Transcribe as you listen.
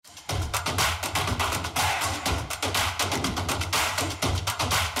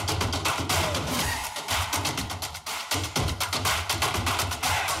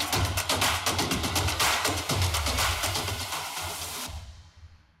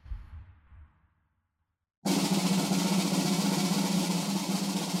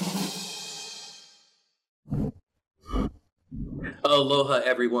Aloha,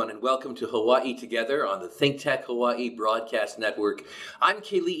 everyone, and welcome to Hawaii Together on the ThinkTech Hawaii Broadcast Network. I'm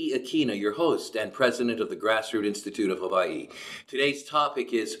Keli'i Akina, your host and president of the Grassroots Institute of Hawaii. Today's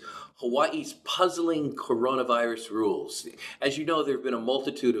topic is Hawaii's puzzling coronavirus rules. As you know, there have been a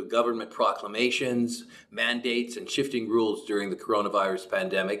multitude of government proclamations, mandates, and shifting rules during the coronavirus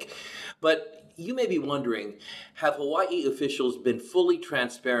pandemic. But you may be wondering, have Hawaii officials been fully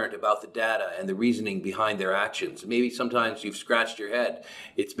transparent about the data and the reasoning behind their actions? Maybe sometimes you've scratched your head.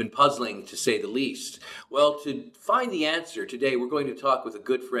 It's been puzzling, to say the least. Well, to find the answer today, we're going to talk with a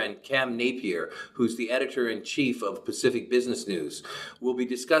good friend, Cam Napier, who's the editor-in-chief of Pacific Business News. We'll be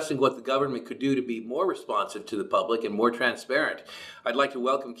discussing what the government could do to be more responsive to the public and more transparent. I'd like to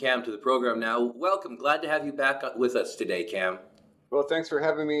welcome Cam to the program now. Welcome. Glad to have you back with us today, Cam. Well, thanks for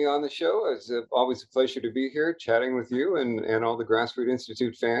having me on the show. It's always a pleasure to be here chatting with you and all the Grassroots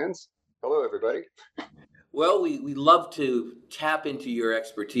Institute fans. Hello, everybody. Well, we love to tap into your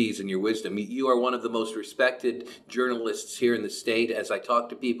expertise and your wisdom. You are one of the most respected journalists here in the state. As I talk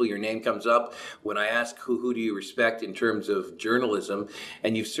to people, your name comes up when I ask who do you respect in terms of journalism,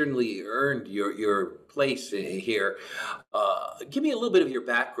 and you've certainly earned your place here. Give me a little bit of your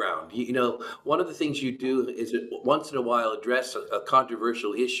background. You know, one of the things you do is once in a while address a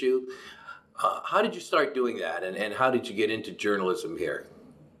controversial issue. How did you start doing that, and how did you get into journalism here?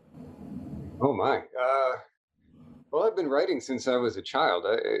 Oh, my. Well, I've been writing since I was a child.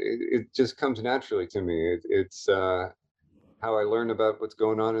 It just comes naturally to me. It's how I learn about what's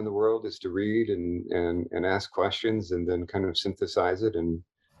going on in the world is to read and ask questions and then kind of synthesize it. And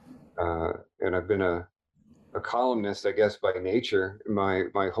I've been a columnist, I guess, by nature,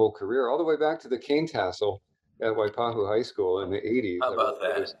 my whole career, all the way back to the cane tassel at Waipahu High School in the 80s. How I about wrote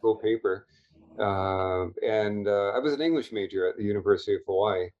for the that? school paper. I was an English major at the University of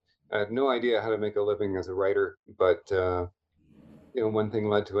Hawaii. I had no idea how to make a living as a writer, but one thing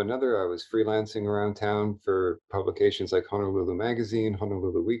led to another. I was freelancing around town for publications like Honolulu Magazine,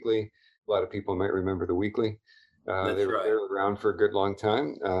 Honolulu Weekly. A lot of people might remember the Weekly. That's They right. were around for a good long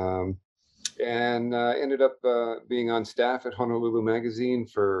time. And ended up being on staff at Honolulu Magazine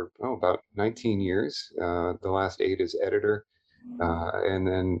for about 19 years. The last 8 as editor, and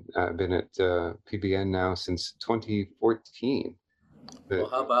then I've been at PBN now since 2014. Well,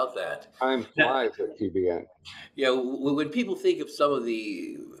 how The about that? time Now, flies at PBN. yeah, when people think of some of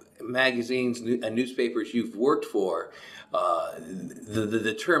the magazines and newspapers you've worked for,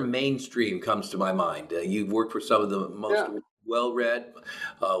 the term mainstream comes to my mind. You've worked for some of the most Yeah, well-read,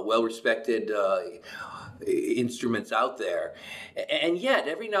 well-respected instruments out there, and yet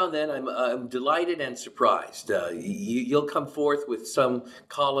every now and then I'm delighted and surprised. You'll come forth with some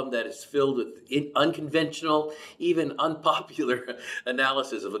column that is filled with unconventional, even unpopular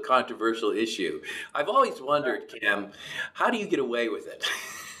analysis of a controversial issue. I've always yeah. wondered, Cam, how do you get away with it?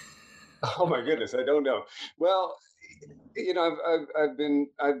 Oh my goodness, I don't know. Well, I've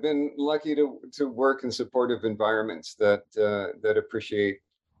been lucky to work in supportive environments that appreciate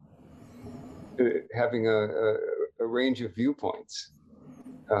having a range of viewpoints.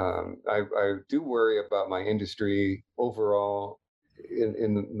 I do worry about my industry overall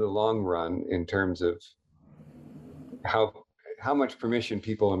in the long run in terms of how how much permission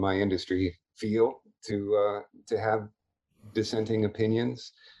people in my industry feel to have dissenting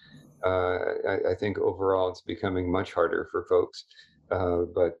opinions. I think overall it's becoming much harder for folks,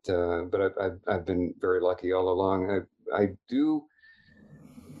 but I've been very lucky all along. I do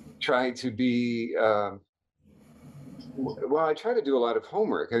try to be. Well, I try to do a lot of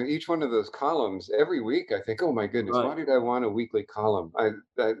homework, and each one of those columns every week, I think, "Oh my goodness, why Right. did I want a weekly column?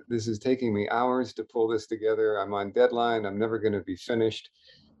 This is taking me hours to pull this together. I'm on deadline. I'm never going to be finished."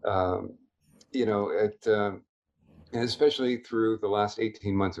 Um, it and especially through the last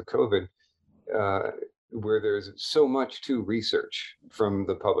 18 months of COVID, uh, where there's so much to research from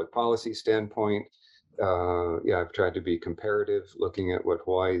the public policy standpoint. Yeah, I've tried to be comparative, looking at what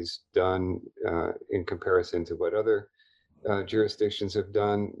Hawaii's done in comparison to what other jurisdictions have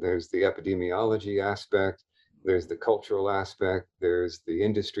done. There's the epidemiology aspect. There's the cultural aspect. There's the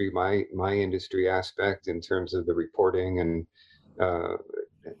industry, my industry aspect in terms of the reporting and uh,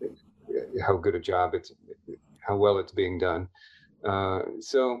 how good a job how well it's being done.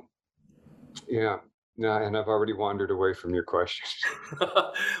 So yeah, no, and I've already wandered away from your question.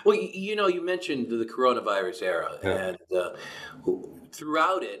 Well, you know, you mentioned the coronavirus era, Yeah, and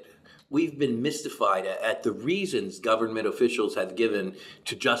throughout it, we've been mystified at the reasons government officials have given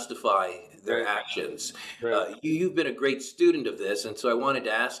to justify their right, actions. right. You've been a great student of this, and so I wanted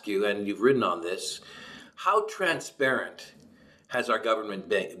to ask you, and you've written on this, how transparent has our government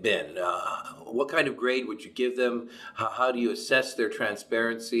been? What kind of grade would you give them? How do you assess their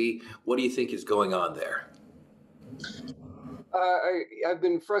transparency? What do you think is going on there? I've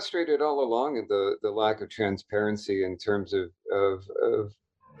been frustrated all along at the lack of transparency in terms of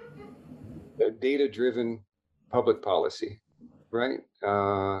data driven public policy, right?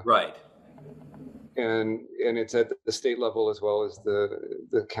 Right. And it's at the state level as well as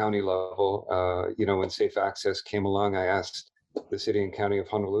the county level. When Safe Access came along, I asked the city and county of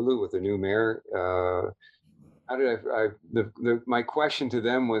Honolulu with the new mayor. How did my question to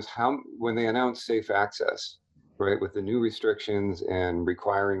them was how, when they announced Safe Access, right, with the new restrictions and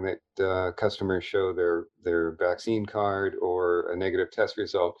requiring that customers show their vaccine card or a negative test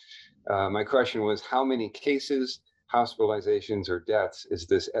result. My question was, how many cases, hospitalizations, or deaths is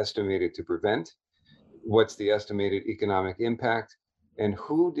this estimated to prevent? What's the estimated economic impact? And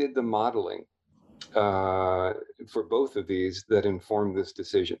who did the modeling for both of these that informed this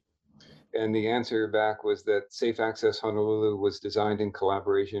decision? And the answer back was that Safe Access Honolulu was designed in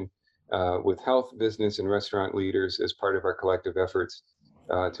collaboration with health, business, and restaurant leaders as part of our collective efforts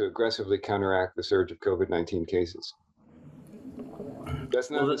to aggressively counteract the surge of COVID-19 cases. That's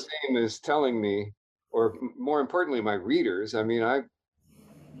not the same as telling me, or more importantly, my readers. I mean,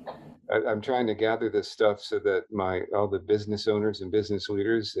 I'm trying to gather this stuff so that all the business owners and business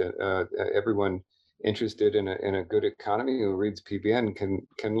leaders, everyone interested in a good economy who reads PBN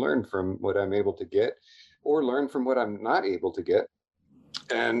can learn from what I'm able to get, or learn from what I'm not able to get.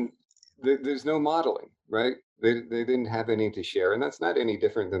 And there's no modeling, right? They didn't have any to share, and that's not any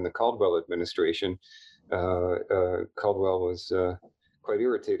different than the Caldwell administration. Caldwell was quite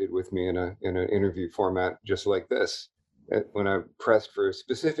irritated with me in an interview format just like this. When I pressed for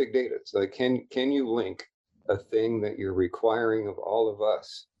specific data, it's like, can you link a thing that you're requiring of all of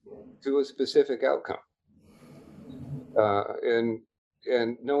us to a specific outcome?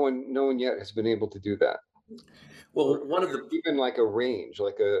 And no one yet has been able to do that. Well, even like a range,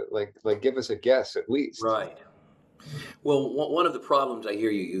 like give us a guess at least. Right. Well, one of the problems I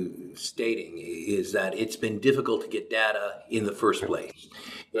hear you stating is that it's been difficult to get data in the first place.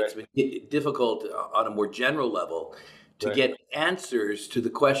 Right. It's been difficult on a more general level to get answers to the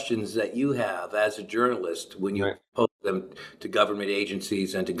questions that you have as a journalist when you pose them to government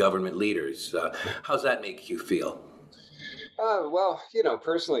agencies and to government leaders. How's that make you feel? Well,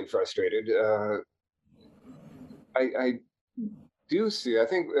 personally frustrated. I do see. I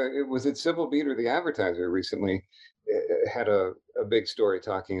think it was at Civil Beat or the Advertiser recently had a big story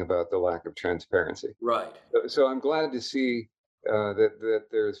talking about the lack of transparency. Right. So I'm glad to see that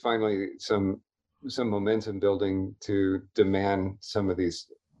there's finally some momentum building to demand some of these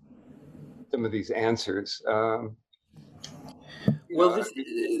answers. Well,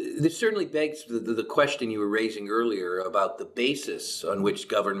 this certainly begs the question you were raising earlier about the basis on which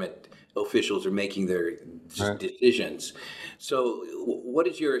government officials are making their decisions. So what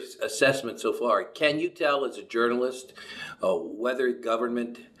is your assessment so far? Can you tell as a journalist whether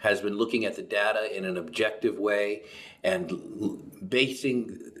government has been looking at the data in an objective way and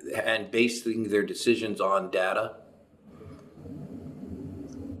basing their decisions on data?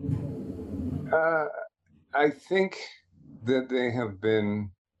 I think that they have been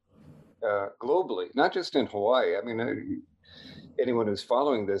globally, not just in Hawaii. I mean, anyone who's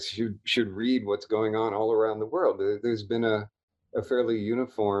following this should read what's going on all around the world. There's been a fairly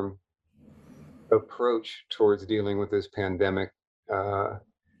uniform approach towards dealing with this pandemic,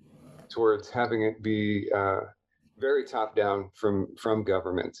 towards having it be very top down from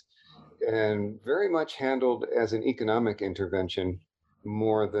government, and very much handled as an economic intervention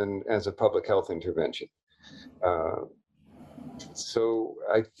more than as a public health intervention. So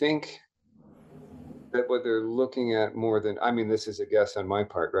I think that what they're looking at more than, I mean, this is a guess on my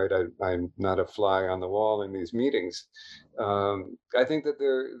part, right? I'm not a fly on the wall in these meetings. I think that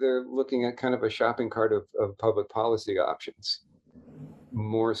they're looking at kind of a shopping cart of public policy options,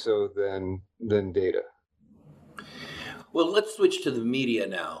 more so than data. Well, let's switch to the media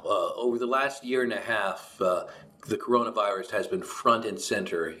now. Over the last year and a half, the coronavirus has been front and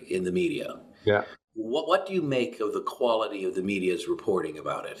center in the media. Yeah. What do you make of the quality of the media's reporting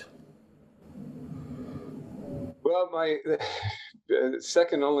about it? Well, my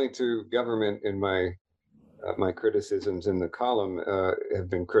second only to government in my criticisms in the column have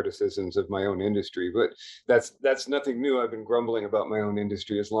been criticisms of my own industry, but that's nothing new. I've been grumbling about my own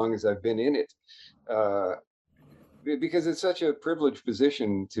industry as long as I've been in it, because it's such a privileged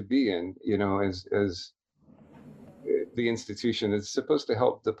position to be in. As the institution is supposed to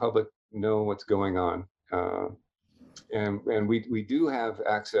help the public know what's going on, and we do have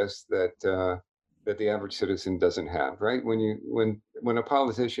access that that the average citizen doesn't have, right? When a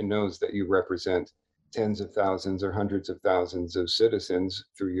politician knows that you represent tens of thousands or hundreds of thousands of citizens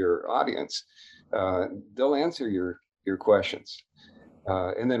through your audience, they'll answer your questions.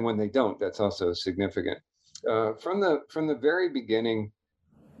 And then when they don't, that's also significant. From the very beginning,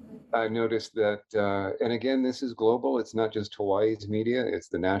 I noticed that, and again, this is global. It's not just Hawaii's media; it's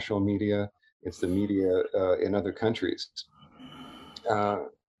the national media, it's the media in other countries. Uh,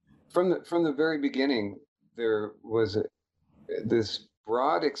 from the very beginning, there was this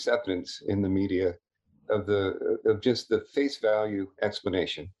broad acceptance in the media of just the face value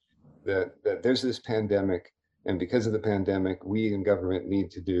explanation that there's this pandemic, and because of the pandemic, we in government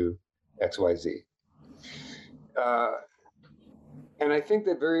need to do X, Y, Z. Uh, and I think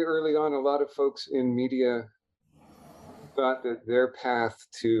that very early on, a lot of folks in media thought that their path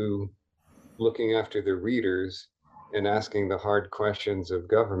to looking after their readers and asking the hard questions of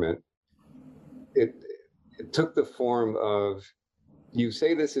government, it, it took the form of, you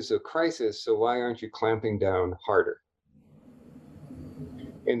say this is a crisis, so why aren't you clamping down harder?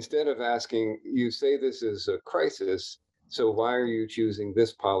 Instead of asking, you say this is a crisis, so why are you choosing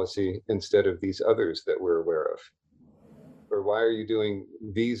this policy instead of these others that we're aware of? Or why are you doing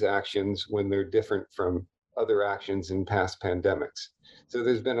these actions when they're different from other actions in past pandemics? So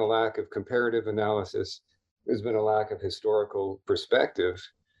there's been a lack of comparative analysis. There's been a lack of historical perspective,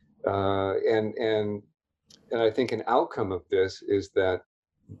 and I think an outcome of this is that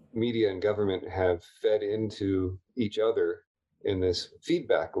media and government have fed into each other in this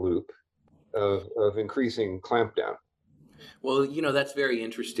feedback loop of increasing clampdown. Well, that's very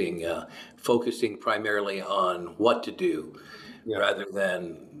interesting, focusing primarily on what to do Yeah, rather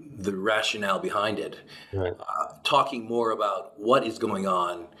than the rationale behind it. right, Talking more about what is going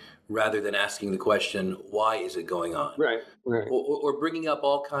on rather than asking the question, why is it going on? right, right, Or bringing up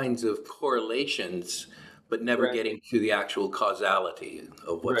all kinds of correlations, but never right, getting to the actual causality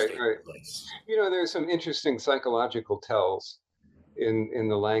of what's right, taking right. place. There's some interesting psychological tells in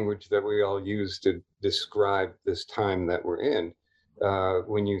the language that we all use to describe this time that we're in.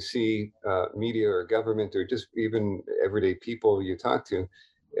 When you see media or government or just even everyday people you talk to,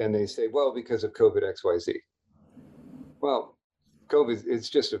 and they say, well, because of COVID XYZ. Well, COVID, it's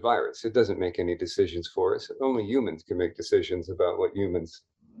just a virus. It doesn't make any decisions for us. Only humans can make decisions about what humans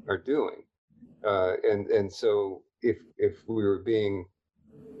are doing. And so if we were being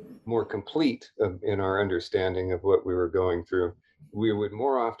more complete in our understanding of what we were going through, we would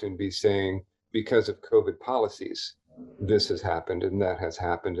more often be saying, because of COVID policies, this has happened and that has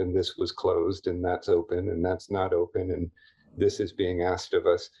happened, and this was closed and that's open and that's not open, and this is being asked of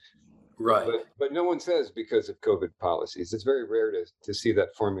us. Right. But no one says because of COVID policies. It's very rare to see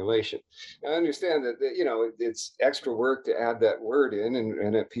that formulation. I understand that it's extra work to add that word in,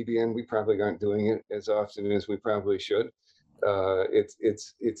 and at PBN we probably aren't doing it as often as we probably should.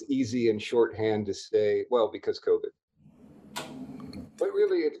 It's easy in shorthand to say, well, because COVID, but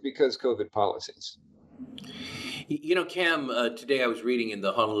really it's because COVID policies. Cam, today I was reading in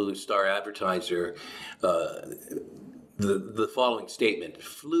the Honolulu Star Advertiser uh, the following statement: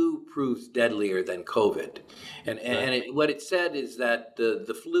 "Flu proves deadlier than COVID," and Right, what it said is that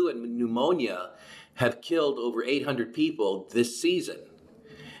the flu and pneumonia have killed over 800 people this season.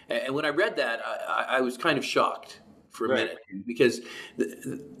 And when I read that, I was kind of shocked for a right. minute because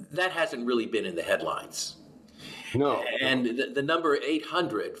that hasn't really been in the headlines. No, And no. the number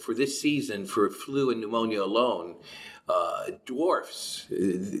 800 for this season for flu and pneumonia alone dwarfs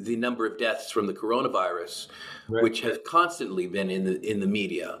the number of deaths from the coronavirus, Right, which has constantly been in the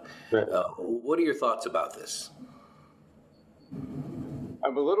media. right. What are your thoughts about this?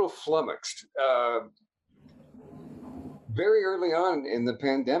 I'm a little flummoxed. Very early on in the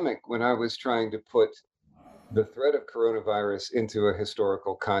pandemic, when I was trying to put the threat of coronavirus into a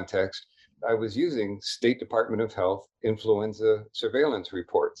historical context, I was using State Department of Health influenza surveillance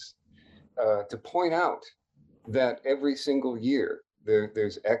reports to point out that every single year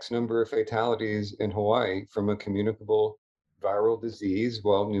there's X number of fatalities in Hawaii from a communicable viral disease.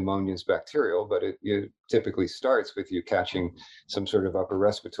 Well, pneumonia is bacterial, but it typically starts with you catching some sort of upper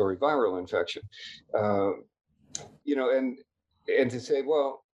respiratory viral infection. Uh, and to say,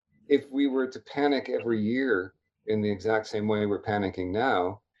 well, if we were to panic every year in the exact same way we're panicking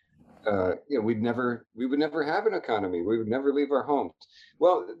now, we would never have an economy. We would never leave our homes.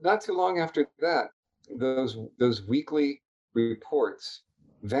 Well, not too long after that, those weekly reports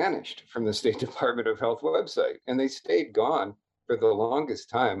vanished from the State Department of Health website, and they stayed gone for the longest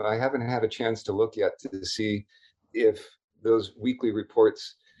time. I haven't had a chance to look yet to see if those weekly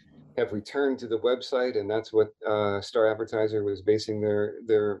reports have returned to the website, and that's what Star Advertiser was basing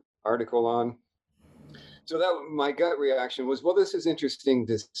their article on. So that my gut reaction was, well, this is interesting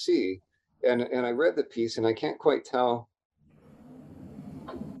to see. And I read the piece and I can't quite tell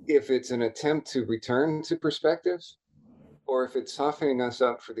if it's an attempt to return to perspective or if it's softening us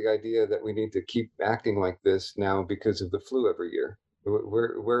up for the idea that we need to keep acting like this now because of the flu every year.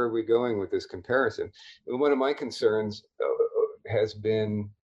 Where are we going with this comparison? And one of my concerns has been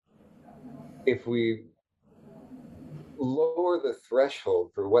if we lower the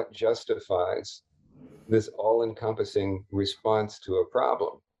threshold for what justifies this all-encompassing response to a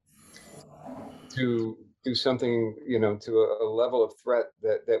problem to do something, to a level of threat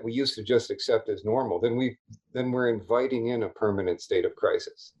that we used to just accept as normal, then we're inviting in a permanent state of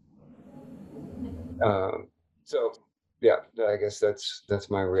crisis. So yeah, I guess that's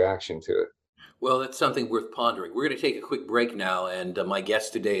my reaction to it. Well, that's something worth pondering. We're going to take a quick break now, and my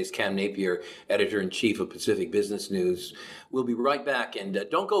guest today is Cam Napier, editor-in-chief of Pacific Business News. We'll be right back, and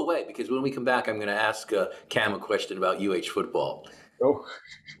don't go away, because when we come back, I'm going to ask Cam a question about UH football. Oh.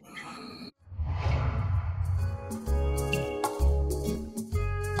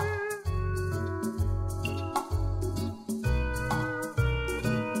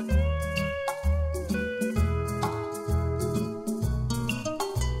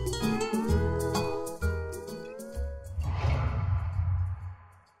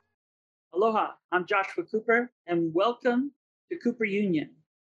 Aloha, I'm Joshua Cooper, and welcome to Cooper Union.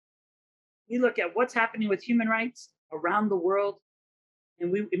 We look at what's happening with human rights around the world,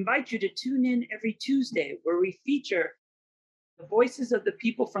 and we invite you to tune in every Tuesday where we feature the voices of the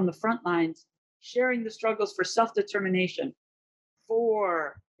people from the front lines sharing the struggles for self-determination,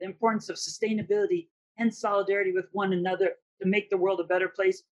 for the importance of sustainability and solidarity with one another to make the world a better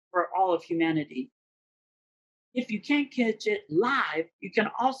place for all of humanity. If you can't catch it live, you can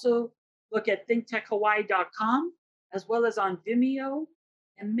also look at thinktechhawaii.com, as well as on Vimeo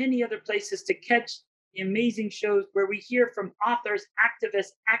and many other places to catch the amazing shows where we hear from authors,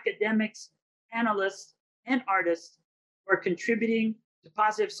 activists, academics, analysts, and artists who are contributing to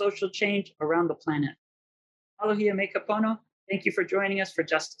positive social change around the planet. Aloha me kapono. Thank you for joining us for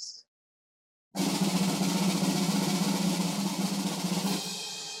justice.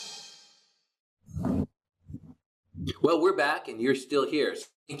 Well, we're back, and you're still here. So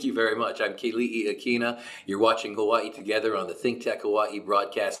thank you very much. I'm Keli'i Akina. You're watching Hawaii Together on the Think Tech Hawaii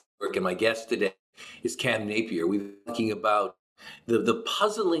Broadcast Network, and my guest today is Cam Napier. We've been talking about the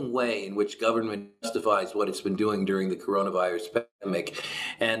puzzling way in which government justifies what it's been doing during the coronavirus pandemic.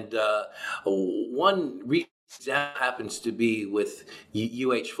 And one recent example happens to be with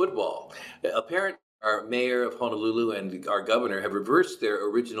UH football. Apparently, our mayor of Honolulu and our governor have reversed their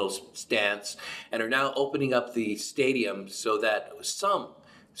original stance and are now opening up the stadium so that some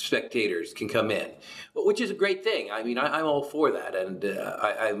spectators can come in, which is a great thing. I mean, I'm all for that, and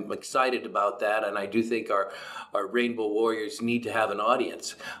I'm excited about that, and I do think our Rainbow Warriors need to have an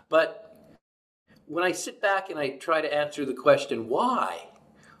audience. But when I sit back and I try to answer the question, why?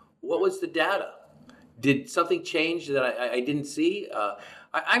 What was the data? Did something change that I didn't see?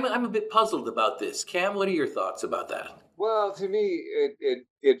 I'm a bit puzzled about this. Cam, what are your thoughts about that? Well, to me,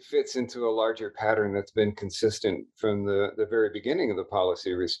 it fits into a larger pattern that's been consistent from the very beginning of the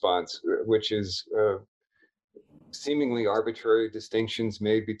policy response, which is seemingly arbitrary distinctions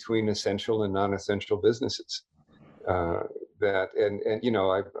made between essential and non-essential businesses. I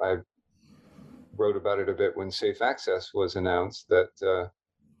wrote about it a bit when Safe Access was announced. That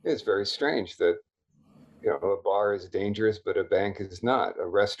it's very strange that a bar is dangerous, but a bank is not. A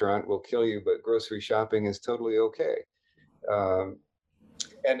restaurant will kill you, but grocery shopping is totally okay.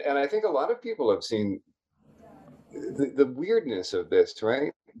 And I think a lot of people have seen the weirdness of this,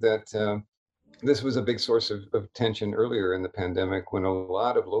 right? That this was a big source of tension earlier in the pandemic when a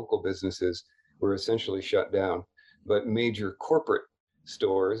lot of local businesses were essentially shut down, but major corporate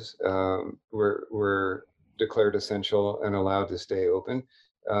stores were declared essential and allowed to stay open.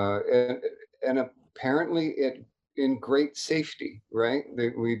 And apparently it in great safety, right?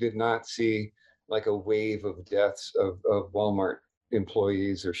 We did not see like a wave of deaths of Walmart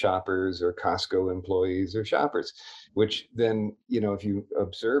employees or shoppers or Costco employees or shoppers, which then, if you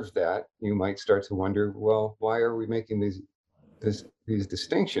observe that, you might start to wonder, well, why are we making these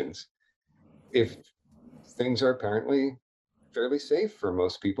distinctions if things are apparently fairly safe for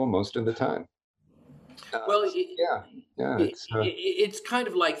most people most of the time? Well, It's it's kind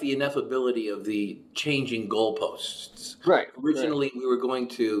of like the ineffability of the changing goalposts. right. Originally, we were going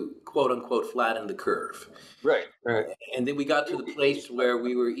to quote unquote flatten the curve. Right. And then we got to the place where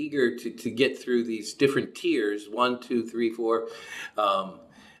we were eager to get through these different tiers, 1, 2, 3, 4.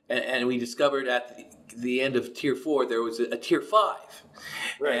 And we discovered at the end of tier 4, there was a tier 5.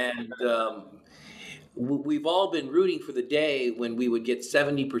 Right. And we've all been rooting for the day when we would get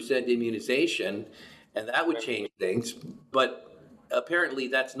 70% immunization, and that would change things. But apparently,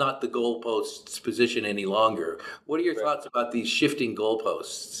 that's not the goalpost's position any longer. What are your Right. thoughts about these shifting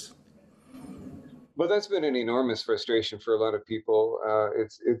goalposts? Well, that's been an enormous frustration for a lot of people.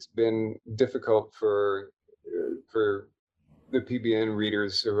 It's been difficult for the PBN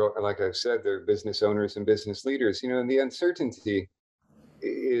readers, who like I've said, they're business owners and business leaders. And the uncertainty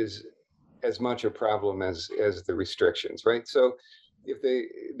is as much a problem as the restrictions, right? So if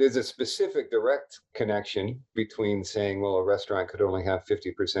there's a specific direct connection between saying, well, a restaurant could only have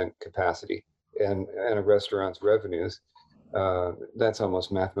 50% capacity and a restaurant's revenues, that's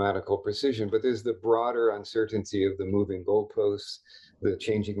almost mathematical precision. But there's the broader uncertainty of the moving goalposts, the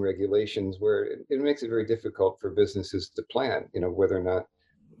changing regulations, where it makes it very difficult for businesses to plan, whether or not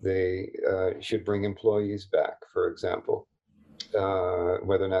they should bring employees back, for example,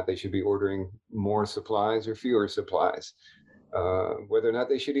 whether or not they should be ordering more supplies or fewer supplies, whether or not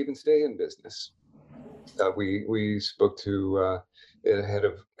they should even stay in business. We spoke to the head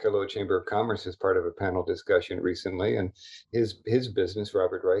of Kailua Chamber of Commerce as part of a panel discussion recently, and his business,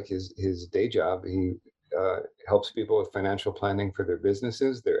 Robert Reich, his day job, he helps people with financial planning for their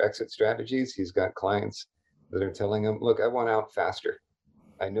businesses, their exit strategies. He's got clients that are telling him, "Look, I want out faster.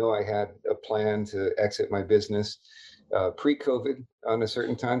 I know I had a plan to exit my business pre-COVID on a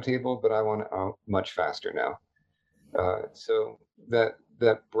certain timetable, but I want out much faster now." So that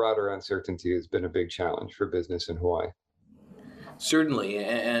broader uncertainty has been a big challenge for business in Hawaii. Certainly,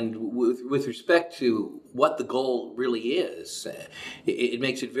 and with respect to what the goal really is, it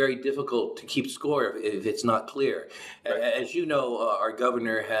makes it very difficult to keep score if it's not clear. Right. As you know, our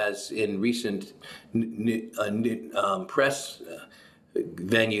governor has, in recent press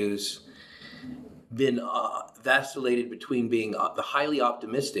venues, been vacillated between being the highly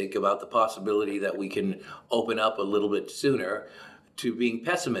optimistic about the possibility that we can open up a little bit sooner to being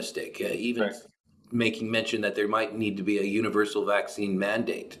pessimistic, even Right. making mention that there might need to be a universal vaccine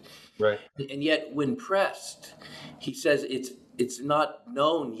mandate. Right. And yet, when pressed, he says it's not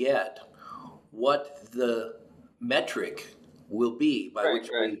known yet what the metric will be by Right, which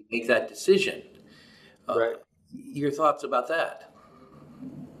right. we make that decision. Right. Your thoughts about that?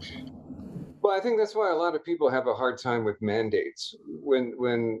 Well, I think that's why a lot of people have a hard time with mandates.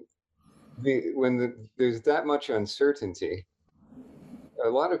 There's that much uncertainty, a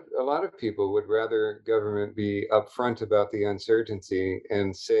lot of people would rather government be upfront about the uncertainty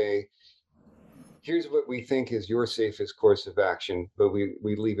and say, here's what we think is your safest course of action, but we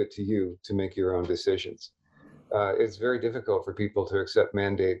leave it to you to make your own decisions. It's very difficult for people to accept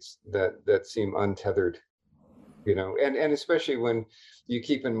mandates that seem untethered, and especially when you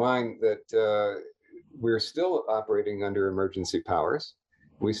keep in mind that we're still operating under emergency powers.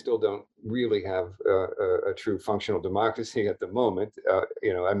 We still don't really have a true functional democracy at the moment.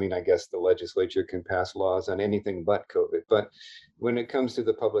 I guess the legislature can pass laws on anything but COVID, but when it comes to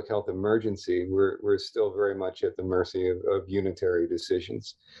the public health emergency, we're still very much at the mercy of unitary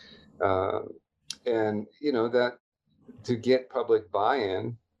decisions. And that to get public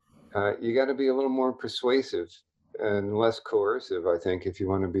buy-in, you got to be a little more persuasive and less coercive, I think, if you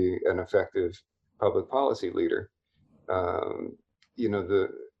want to be an effective public policy leader. Um,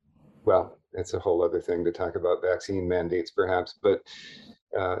 well, it's a whole other thing to talk about vaccine mandates, perhaps, but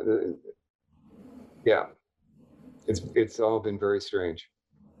uh, yeah, it's all been very strange.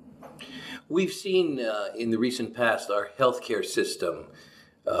 We've seen in the recent past our healthcare system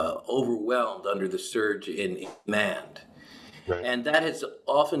overwhelmed under the surge in demand. Right. And that has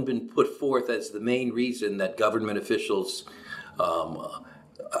often been put forth as the main reason that government officials um,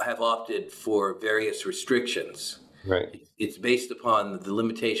 have opted for various restrictions. Right. It's based upon the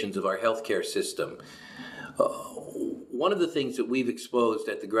limitations of our healthcare system. One of the things that we've exposed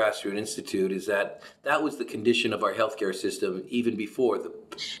at the Grassroots Institute is that that was the condition of our healthcare system even before the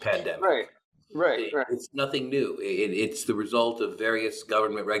pandemic. Right. Right. Right. It's nothing new. It's the result of various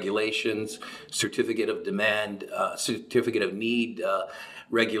government regulations, certificate of demand, certificate of need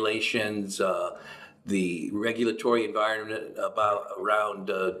regulations, the regulatory environment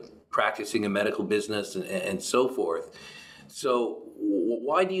around practicing a medical business, and so forth. So,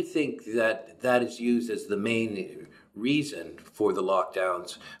 why do you think that that is used as the main reason for the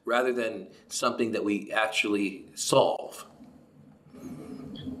lockdowns rather than something that we actually solve?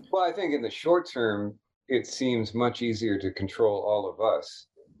 Well, I think in the short term, it seems much easier to control all of us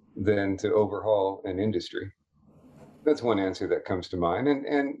than to overhaul an industry. That's one answer that comes to mind.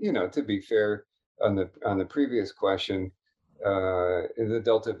 And to be fair, on the previous question, the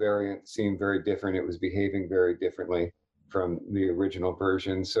Delta variant seemed very different. It was behaving very differently from the original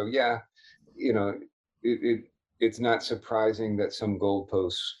version. So yeah, you know, it's not surprising that some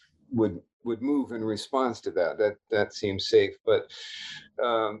goalposts would move in response to that. That seems safe,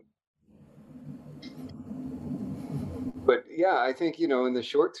 um, but yeah, I think, in the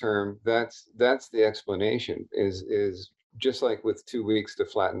short term, that's the explanation. Is just like with 2 weeks to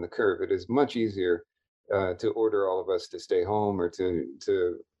flatten the curve. It is much easier to order all of us to stay home, or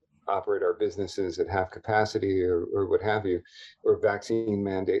to operate our businesses at half capacity, or what have you, or vaccine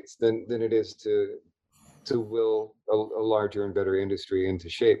mandates, than it is to will a larger and better industry into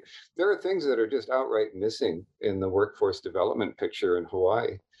shape. There are things that are just outright missing in the workforce development picture in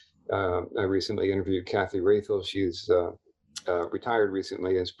Hawaii. I recently interviewed Kathy Rathel. She's retired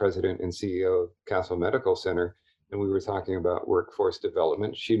recently as president and CEO of Castle Medical Center, and we were talking about workforce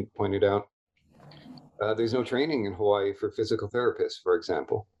development. She pointed out there's no training in Hawaii for physical therapists, for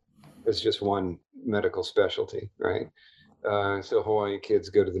example. It's just one medical specialty, right? So Hawaii kids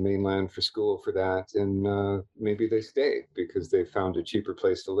go to the mainland for school for that, and maybe they stay because they found a cheaper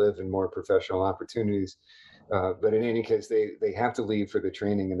place to live and more professional opportunities. But in any case, they have to leave for the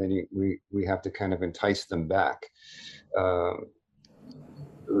training, and then we have to kind of entice them back. Um,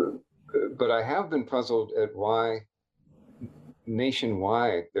 but I have been puzzled at why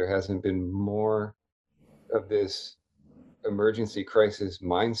nationwide there hasn't been more of this emergency crisis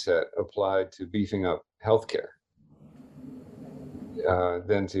mindset applied to beefing up healthcare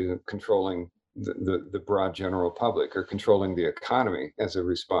than to controlling the broad general public, or controlling the economy as a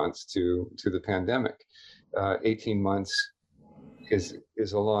response to the pandemic. 18 months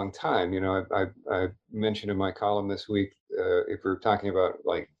is a long time. I mentioned in my column this week, if we're talking about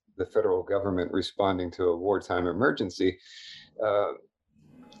like the federal government responding to a wartime emergency, uh,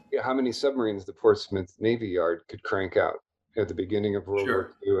 how many submarines the Portsmouth Navy Yard could crank out at the beginning of World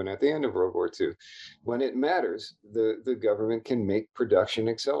War II and at the end of World War II. When it matters, the government can make production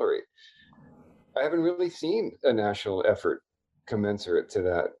accelerate. I haven't really seen a national effort commensurate to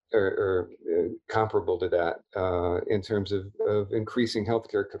that, or comparable to that, in terms of increasing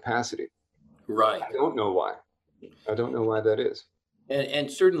healthcare capacity. Right. I don't know why. I don't know why that is.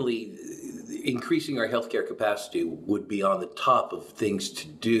 And certainly increasing our healthcare capacity would be on the top of things to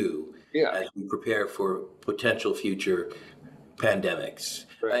do as we prepare for potential future pandemics.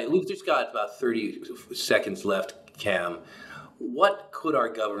 Right. We've just got about 30 seconds left, Cam. What could our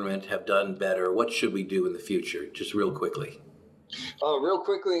government have done better? What should we do in the future? Just real quickly. Real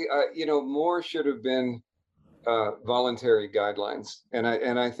quickly, more should have been voluntary guidelines, and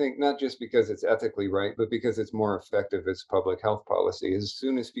I think not just because it's ethically right, but because it's more effective as public health policy. As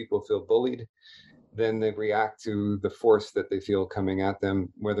soon as people feel bullied, then they react to the force that they feel coming at them,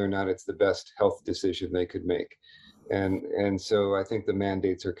 whether or not it's the best health decision they could make. And so I think the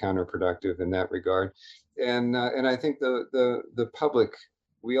mandates are counterproductive in that regard. And I think the public,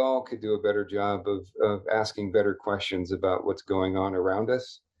 we all could do a better job of asking better questions about what's going on around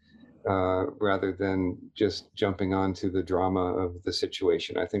us, rather than just jumping onto the drama of the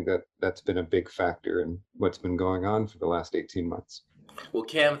situation. I think that's been a big factor in what's been going on for the last 18 months. Well,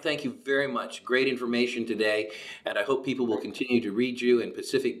 Cam, thank you very much. Great information today, and I hope people will continue to read you in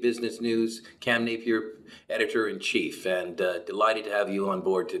Pacific Business News. Cam Napier, Editor-in-Chief, and delighted to have you on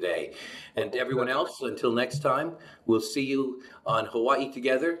board today. And everyone else, until next time, we'll see you on Hawaii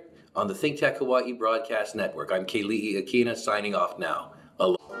Together on the ThinkTech Hawaii Broadcast Network. I'm Keli'i Akina, signing off now.